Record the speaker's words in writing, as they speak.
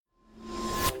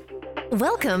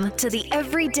Welcome to the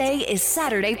Everyday is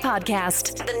Saturday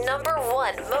podcast, the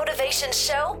 #1 motivation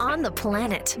show on the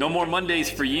planet. No more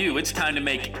Mondays for you. It's time to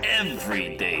make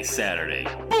every day Saturday.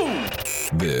 Boom!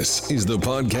 This is the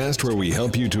podcast where we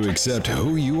help you to accept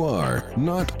who you are,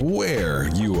 not where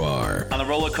you are. On the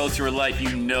roller coaster of life,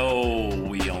 you know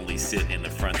we only sit in the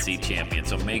front seat, champion.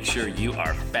 So make sure you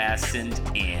are fastened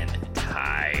in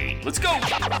tight. Let's go!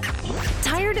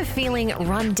 Tired of feeling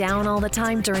run down all the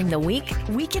time during the week?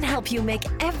 We can help you make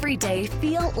every day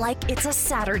feel like it's a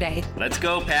Saturday. Let's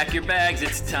go, pack your bags.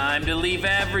 It's time to leave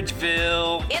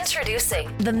Averageville.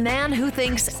 Introducing the man who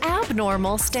thinks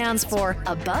abnormal stands for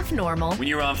above normal. When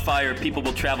you're on fire, people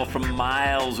will travel from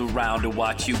miles around to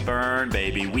watch you burn,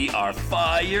 baby. We are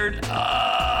fired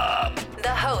up. The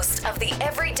host of the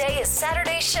Everyday is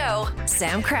Saturday show,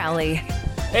 Sam Crowley.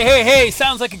 Hey,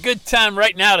 sounds like a good time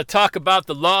right now to talk about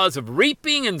the laws of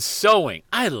reaping and sowing.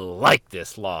 I like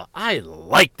this law. I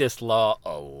like this law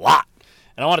a lot.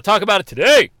 And I want to talk about it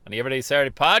today on the Everyday Saturday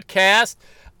podcast.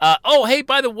 Hey,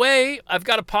 by the way, I've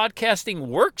got a podcasting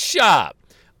workshop.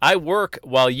 I work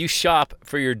while you shop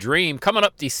for your dream coming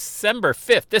up December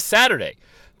 5th, this Saturday.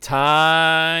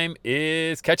 Time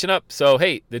is catching up. So,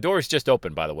 hey, the door's just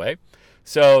open, by the way.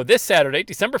 So this Saturday,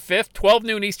 December 5th, 12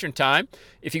 noon Eastern Time,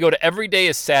 if you go to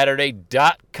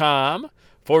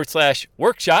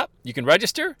everydayissaturday.com/workshop, you can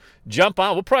register, jump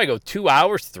on. We'll probably go 2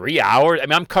 hours, 3 hours. I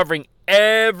mean, I'm covering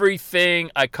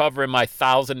everything I cover in my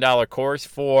 $1,000 course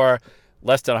for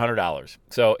less than $100.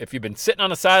 So if you've been sitting on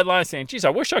the sideline saying, geez,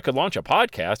 I wish I could launch a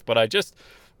podcast, but I just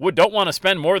don't want to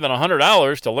spend more than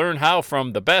 $100 to learn how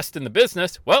from the best in the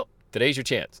business, well, today's your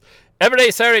chance.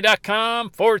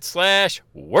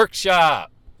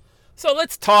 everydaysaturday.com/workshop. So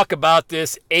let's talk about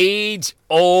this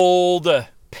age-old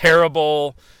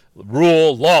parable,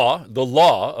 rule, law, the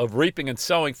law of reaping and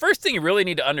sowing. First thing you really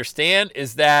need to understand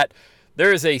is that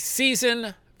there is a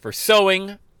season for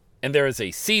sowing and there is a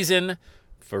season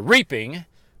for reaping,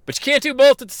 but you can't do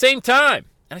both at the same time.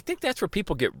 And I think that's where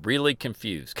people get really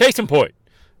confused. Case in point.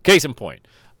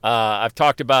 I've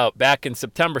talked about back in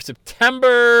September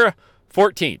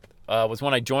 14th. Was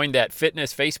when I joined that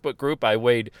fitness Facebook group. I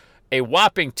weighed a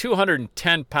whopping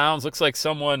 210 pounds. Looks like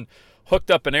someone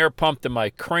hooked up an air pump to my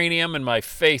cranium and my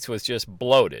face was just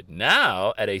bloated.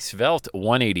 Now, at a svelte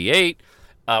 188,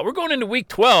 we're going into week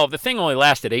 12. The thing only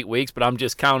lasted 8 weeks, but I'm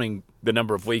just counting the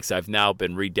number of weeks I've now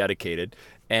been rededicated.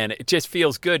 And it just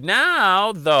feels good.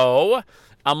 Now, though,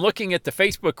 I'm looking at the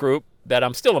Facebook group that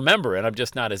I'm still a member in. I'm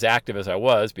just not as active as I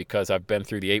was because I've been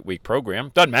through the 8-week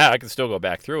program. Doesn't matter. I can still go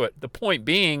back through it. The point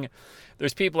being,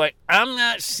 there's people like, I'm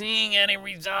not seeing any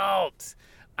results.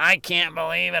 I can't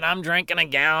believe it. I'm drinking a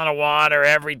gallon of water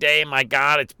every day. My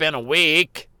God, it's been a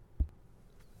week.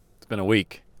 It's been a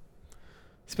week.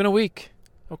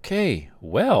 Okay,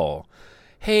 well,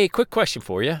 hey, quick question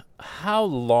for you. How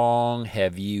long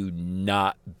have you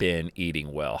not been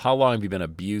eating well? How long have you been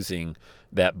abusing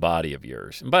that body of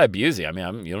yours? And by abusing, I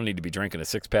mean, you don't need to be drinking a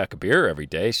 6-pack of beer every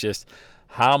day. It's just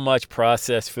how much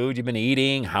processed food you've been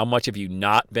eating. How much have you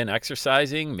not been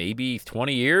exercising? Maybe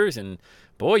 20 years. And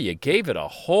boy, you gave it a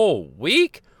whole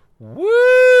week.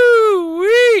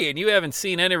 Woo-wee! And you haven't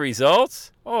seen any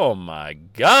results? Oh my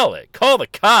golly. Call the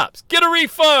cops. Get a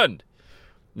refund.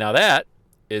 Now that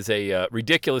is a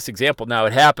ridiculous example. Now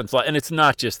it happens, and it's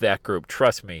not just that group.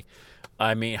 Trust me.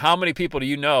 I mean, how many people do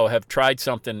you know have tried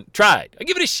something? I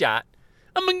give it a shot.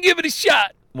 I'm going to give it a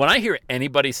shot. When I hear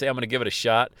anybody say I'm going to give it a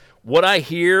shot, what I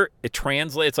hear, it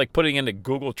translates. It's like putting into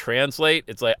Google Translate.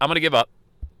 It's like, I'm going to give up.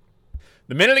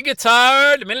 The minute it gets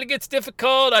hard, the minute it gets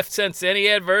difficult, I sense any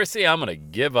adversity, I'm going to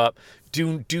give up.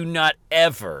 Do not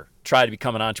ever try to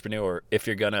become an entrepreneur if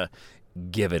you're going to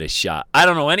give it a shot. I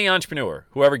don't know any entrepreneur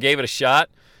who ever gave it a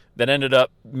shot that ended up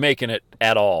making it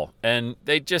at all. And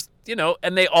they just,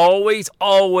 and they always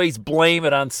blame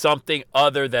it on something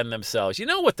other than themselves. You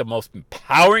know what the most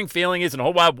empowering feeling is in the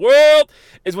whole wide world?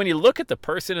 Is when you look at the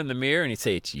person in the mirror and you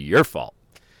say, it's your fault.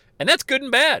 And that's good and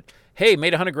bad. Hey,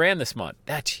 made $100,000 this month.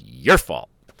 That's your fault.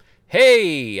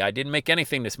 Hey, I didn't make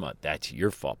anything this month. That's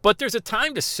your fault. But there's a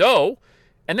time to sow,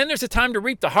 and then there's a time to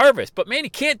reap the harvest. But man, you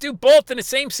can't do both in the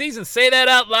same season. Say that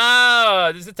out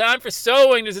loud. There's a time for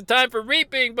sowing. There's a time for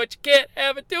reaping. But you can't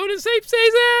have it do it in the same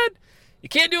season. You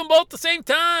can't do them both at the same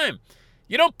time.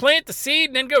 You don't plant the seed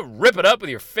and then go rip it up with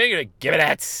your finger and give it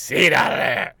that seed out of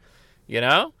there.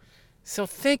 So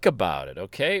think about it,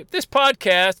 okay? This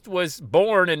podcast was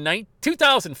born in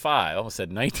 2005. I almost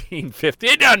said 1950.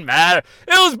 It doesn't matter.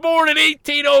 It was born in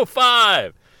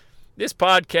 1805. This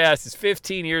podcast is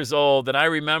 15 years old, and I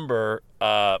remember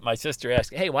my sister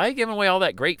asked, hey, why are you giving away all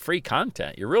that great free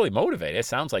content? You're really motivated. It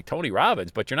sounds like Tony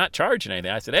Robbins, but you're not charging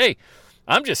anything. I said, hey,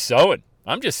 I'm just sowing.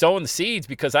 I'm just sowing the seeds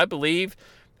because I believe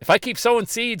if I keep sowing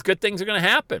seeds, good things are going to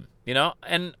happen, you know?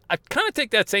 And I kind of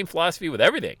take that same philosophy with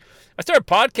everything. I started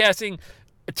podcasting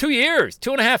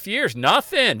 2.5 years,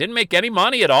 nothing. Didn't make any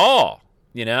money at all.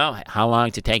 You know, how long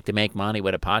does it take to make money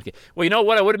with a podcast? Well, you know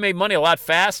what? I would have made money a lot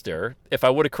faster if I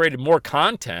would have created more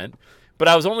content, but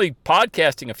I was only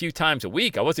podcasting a few times a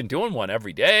week. I wasn't doing one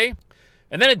every day.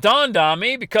 And then it dawned on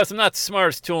me, because I'm not the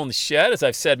smartest tool in the shed, as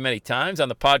I've said many times on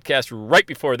the podcast right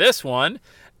before this one,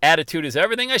 attitude is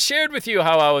everything. I shared with you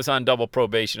how I was on double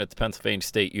probation at the Pennsylvania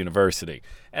State University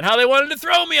and how they wanted to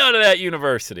throw me out of that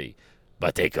university,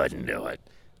 but they couldn't do it.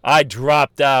 I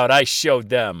dropped out. I showed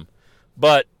them.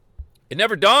 But it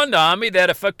never dawned on me that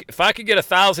if I could get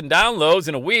 1,000 downloads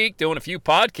in a week doing a few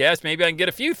podcasts, maybe I can get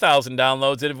a few thousand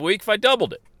downloads in a week if I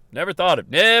doubled it. Never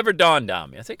dawned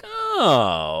on me. I was like,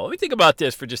 let me think about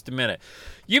this for just a minute.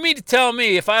 You mean to tell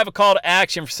me if I have a call to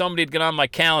action for somebody to get on my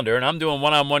calendar and I'm doing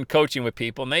one-on-one coaching with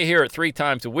people and they hear it 3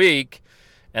 times a week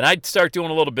and I'd start doing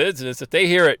a little business, if they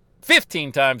hear it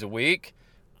 15 times a week,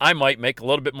 I might make a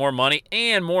little bit more money,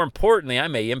 and more importantly, I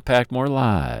may impact more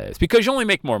lives, because you only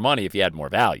make more money if you add more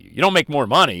value. You don't make more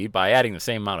money by adding the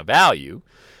same amount of value.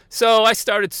 So I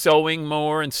started sowing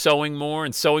more and sowing more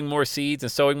and sowing more seeds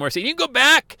and sowing more seeds. You can go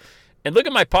back and look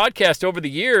at my podcast over the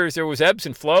years. There was ebbs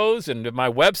and flows, and my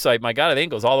website, my God, I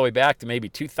think it goes all the way back to maybe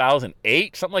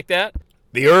 2008, something like that.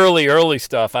 The early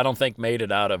stuff, I don't think made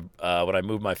it out of when I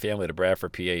moved my family to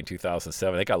Bradford, PA in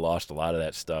 2007. I think I lost a lot of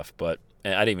that stuff, but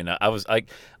I didn't even know. I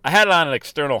had it on an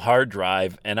external hard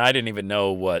drive, and I didn't even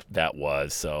know what that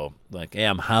was. So, like, hey,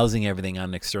 I'm housing everything on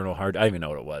an external hard drive. I didn't even know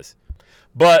what it was.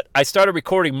 But I started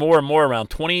recording more and more around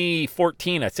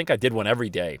 2014. I think I did one every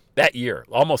day that year,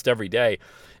 almost every day.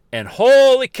 And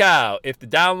holy cow, if the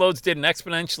downloads didn't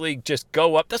exponentially just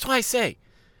go up, that's why I tell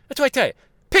you,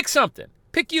 pick something.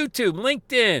 Pick YouTube,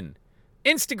 LinkedIn,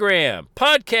 Instagram,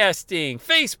 podcasting,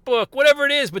 Facebook, whatever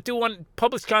it is, but do one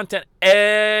published content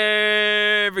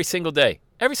every single day.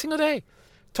 Every single day.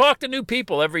 Talk to new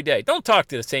people every day. Don't talk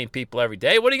to the same people every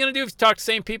day. What are you going to do if you talk to the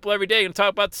same people every day? You're going to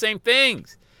talk about the same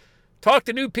things. Talk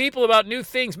to new people about new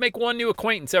things. Make one new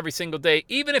acquaintance every single day.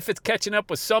 Even if it's catching up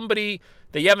with somebody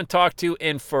that you haven't talked to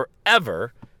in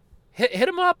forever, hit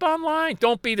them up online.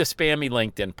 Don't be the spammy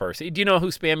LinkedIn person. Do you know who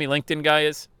spammy LinkedIn guy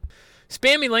is?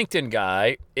 Spammy LinkedIn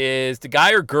guy is the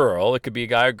guy or girl, it could be a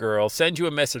guy or girl, sends you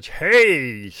a message,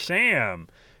 hey, Sam,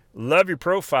 love your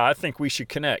profile, I think we should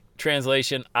connect.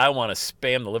 Translation, I want to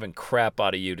spam the living crap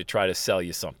out of you to try to sell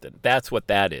you something. That's what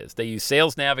that is. They use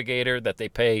Sales Navigator that they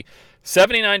pay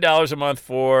 $79 a month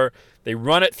for. They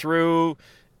run it through,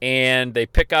 and they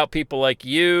pick out people like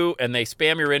you, and they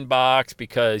spam your inbox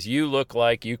because you look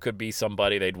like you could be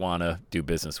somebody they'd want to do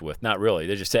business with. Not really.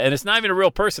 They're just, and it's not even a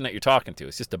real person that you're talking to.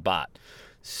 It's just a bot.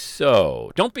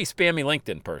 So don't be spammy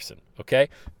LinkedIn person, okay?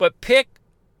 But pick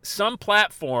some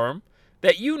platform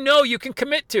that you know you can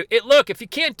commit to. Look, if you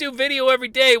can't do video every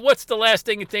day, what's the last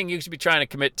thing you should be trying to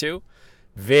commit to?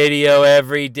 Video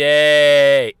every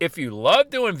day. If you love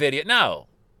doing video, now,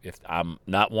 if I'm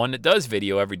not one that does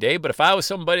video every day, but if I was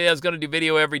somebody that was going to do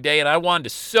video every day and I wanted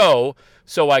to sow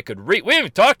so I could reap. We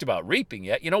haven't talked about reaping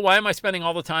yet. You know why am I spending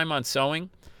all the time on sowing?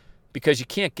 Because you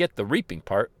can't get the reaping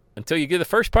part until you get the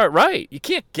first part right. You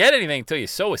can't get anything until you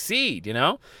sow a seed, you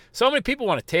know? So many people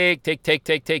want to take.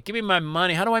 Give me my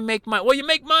money. How do I make money? Well, you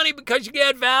make money because you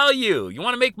add value. You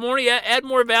want to make more, add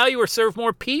more value or serve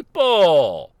more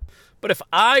people. But if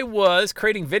I was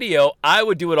creating video, I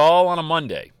would do it all on a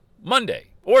Monday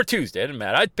or Tuesday. It didn't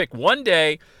matter. I'd pick one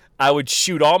day. I would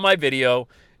shoot all my video,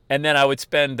 and then I would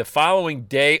spend the following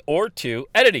day or two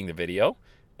editing the video,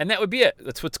 and that would be it.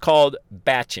 That's what's called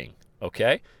batching,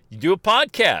 okay? You do a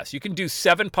podcast. You can do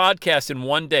 7 podcasts in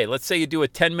one day. Let's say you do a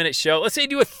 10-minute show. Let's say you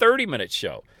do a 30-minute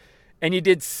show, and you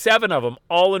did 7 of them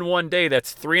all in one day.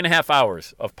 That's 3.5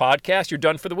 hours of podcast. You're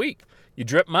done for the week. You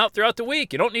drip them out throughout the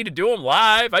week. You don't need to do them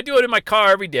live. I do it in my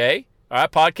car every day. All right,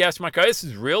 podcast in my car. This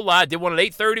is real live. I did one at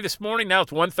 8:30 this morning. Now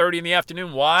it's 1:30 in the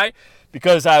afternoon. Why?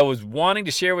 Because I was wanting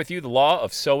to share with you the law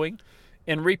of sowing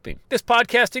and reaping. This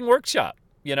podcasting workshop,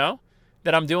 you know,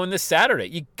 that I'm doing this Saturday.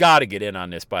 You got to get in on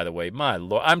this, by the way. My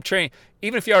Lord, I'm training.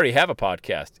 Even if you already have a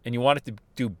podcast and you want it to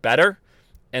do better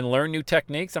and learn new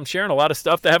techniques, I'm sharing a lot of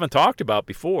stuff that I haven't talked about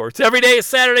before. It's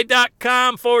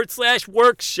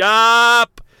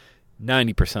everydayissaturday.com/workshop.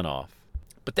 90% off.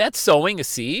 But that's sowing a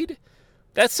seed.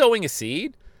 That's sowing a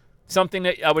seed. Something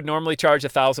that I would normally charge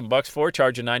 $1,000 for,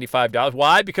 charge you $95.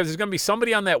 Why? Because there's going to be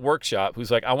somebody on that workshop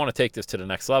who's like, I want to take this to the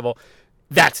next level.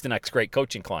 That's the next great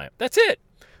coaching client. That's it.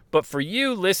 But for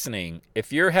you listening,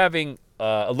 if you're having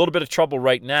a little bit of trouble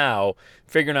right now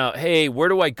figuring out, hey, where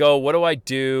do I go? What do I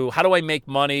do? How do I make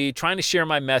money? Trying to share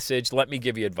my message. Let me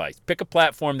give you advice. Pick a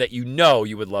platform that you know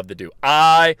you would love to do.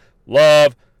 I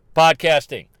love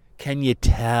podcasting. Can you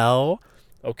tell?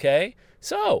 Okay.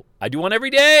 So I do one every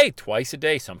day, twice a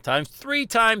day, sometimes 3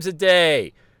 times a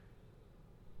day.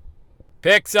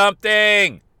 Pick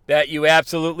something that you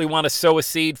absolutely want to sow a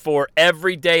seed for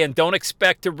every day, and don't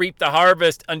expect to reap the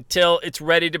harvest until it's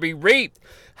ready to be reaped.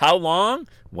 How long?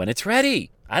 When it's ready.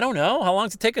 I don't know. How long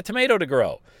does it take a tomato to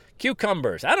grow?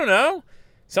 Cucumbers. I don't know.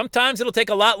 Sometimes it'll take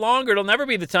a lot longer. It'll never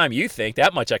be the time you think.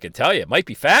 That much I can tell you. It might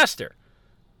be faster.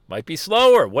 Might be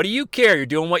slower. What do you care? You're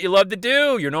doing what you love to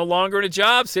do. You're no longer in a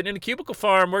job, sitting in a cubicle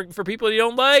farm, working for people you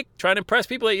don't like, trying to impress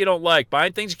people that you don't like,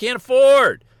 buying things you can't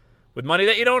afford with money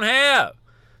that you don't have.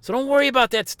 So don't worry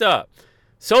about that stuff.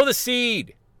 Sow the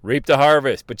seed, reap the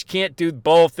harvest, but you can't do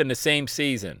both in the same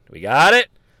season. We got it?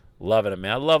 Loving it,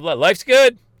 man. I love life. Life's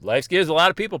good. Life's good. There's a lot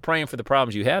of people praying for the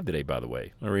problems you have today, by the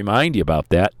way. I'll remind you about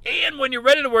that. And when you're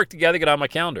ready to work together, get on my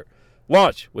calendar.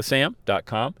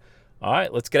 Launchwithsam.com. All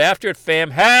right, let's get after it, fam.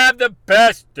 Have the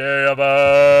best day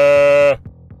ever.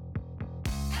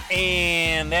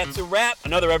 And that's a wrap.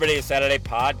 Another Everyday Saturday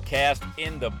podcast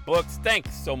in the books.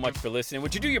 Thanks so much for listening.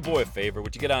 Would you do your boy a favor?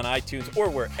 Would you get on iTunes or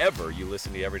wherever you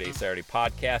listen to the Everyday Saturday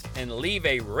podcast and leave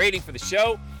a rating for the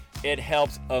show? It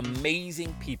helps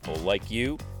amazing people like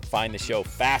you find the show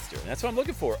faster. And that's what I'm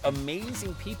looking for,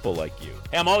 amazing people like you.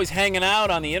 Hey, I'm always hanging out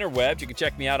on the interwebs. You can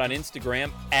check me out on Instagram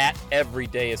at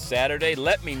EverydayIsSaturday.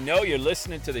 Let me know you're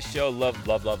listening to the show.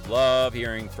 Love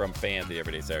hearing from fans of the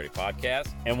Everyday Saturday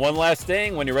podcast. And one last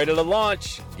thing, when you're ready to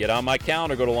launch, get on my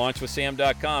calendar, go to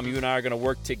launchwithsam.com. You and I are going to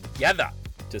work together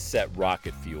to set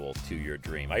rocket fuel to your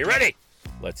dream. Are you ready?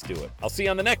 Let's do it. I'll see you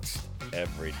on the next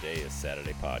Everyday is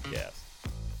Saturday podcast.